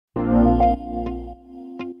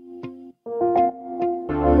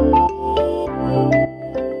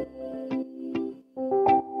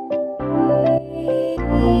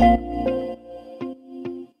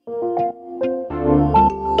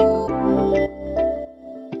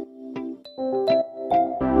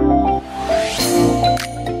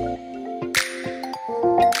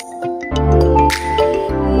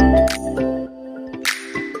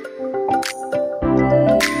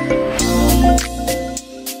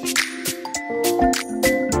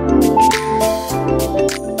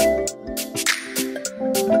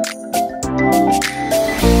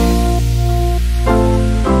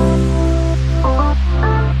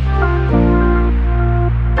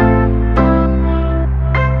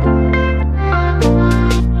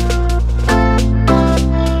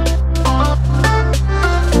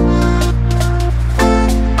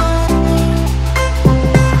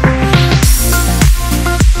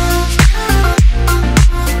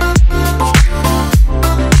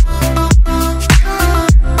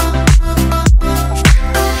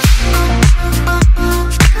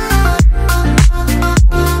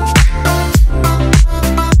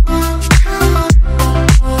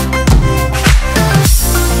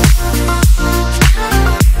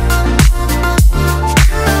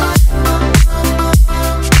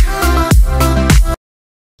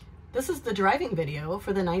driving video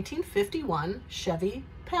for the 1951 Chevy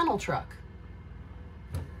panel truck.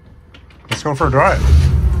 Let's go for a drive.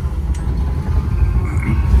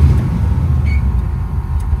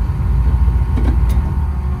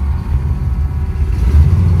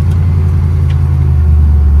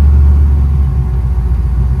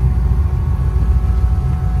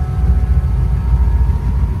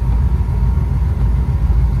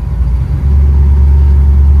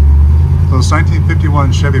 This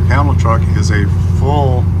 1951 Chevy panel truck is a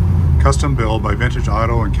full custom build by Vintage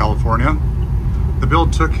Auto in California. The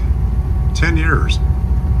build took 10 years,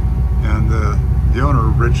 and the owner,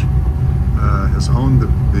 Rich, has owned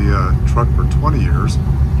the truck for 20 years.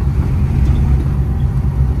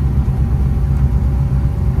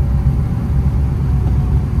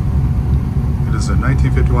 It is a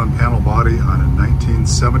 1951 panel body on a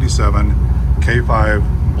 1977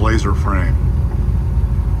 K5 Blazer frame.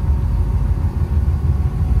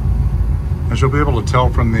 As you'll be able to tell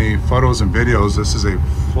from the photos and videos, this is a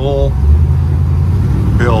full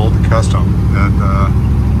build custom, and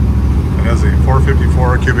it has a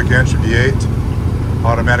 454 cubic inch V8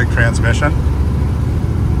 automatic transmission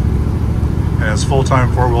and has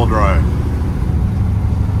full-time four-wheel drive.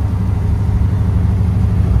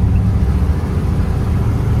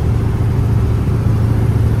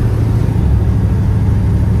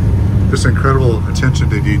 Just incredible attention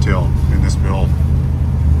to detail in this build.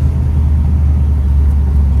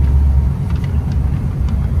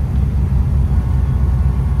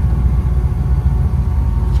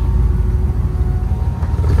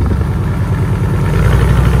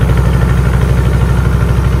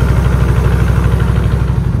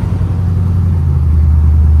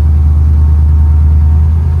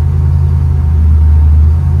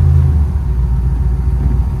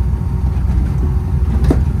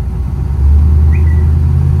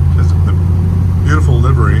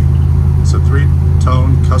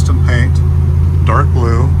 Custom paint, dark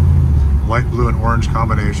blue, light blue and orange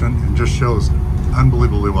combination, and just shows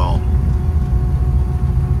unbelievably well.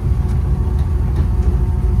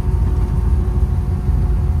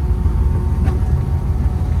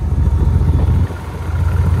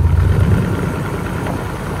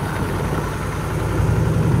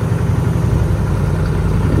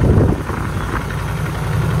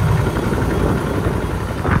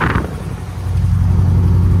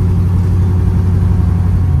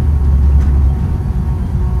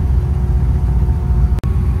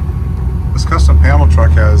 Custom panel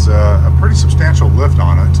truck has a pretty substantial lift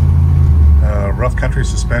on it, rough country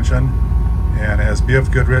suspension, and it has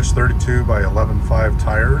BF Goodrich 32 by 11.5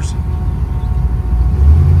 tires.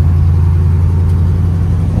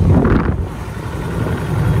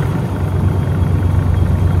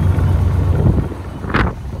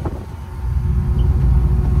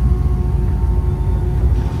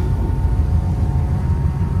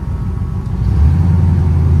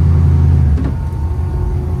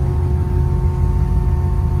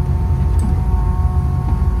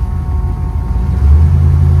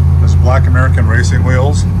 Black American racing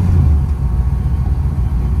wheels,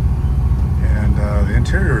 and the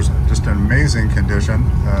interior is just in amazing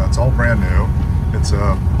condition. It's all brand new. It's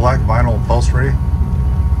a black vinyl upholstery,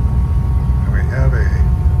 and we have a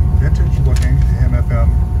vintage looking AM/FM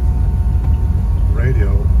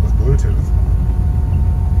radio with Bluetooth.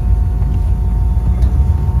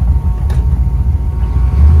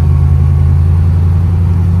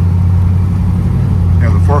 Yeah,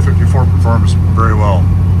 the 454 performs very well.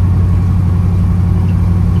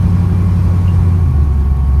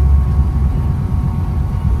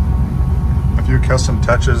 Custom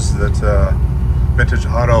touches that Vintage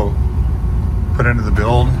Auto put into the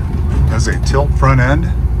build as a tilt front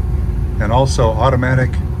end, and also automatic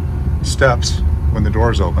steps when the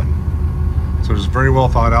doors open. So it's very well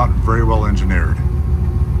thought out and very well engineered.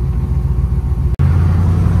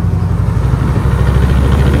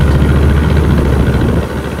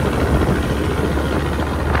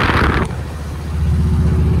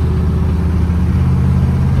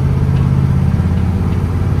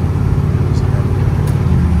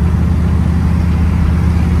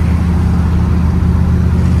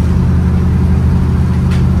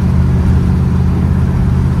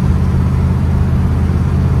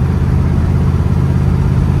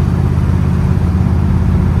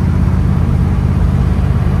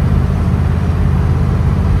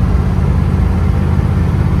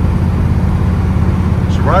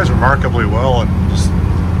 Rides remarkably well, and just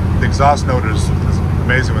the exhaust note is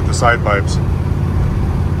amazing with the side pipes.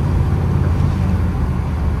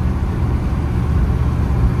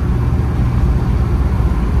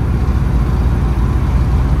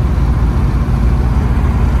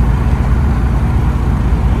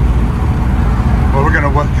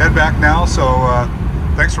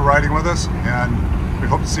 Thanks for riding with us, and we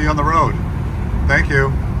hope to see you on the road. Thank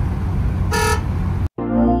you.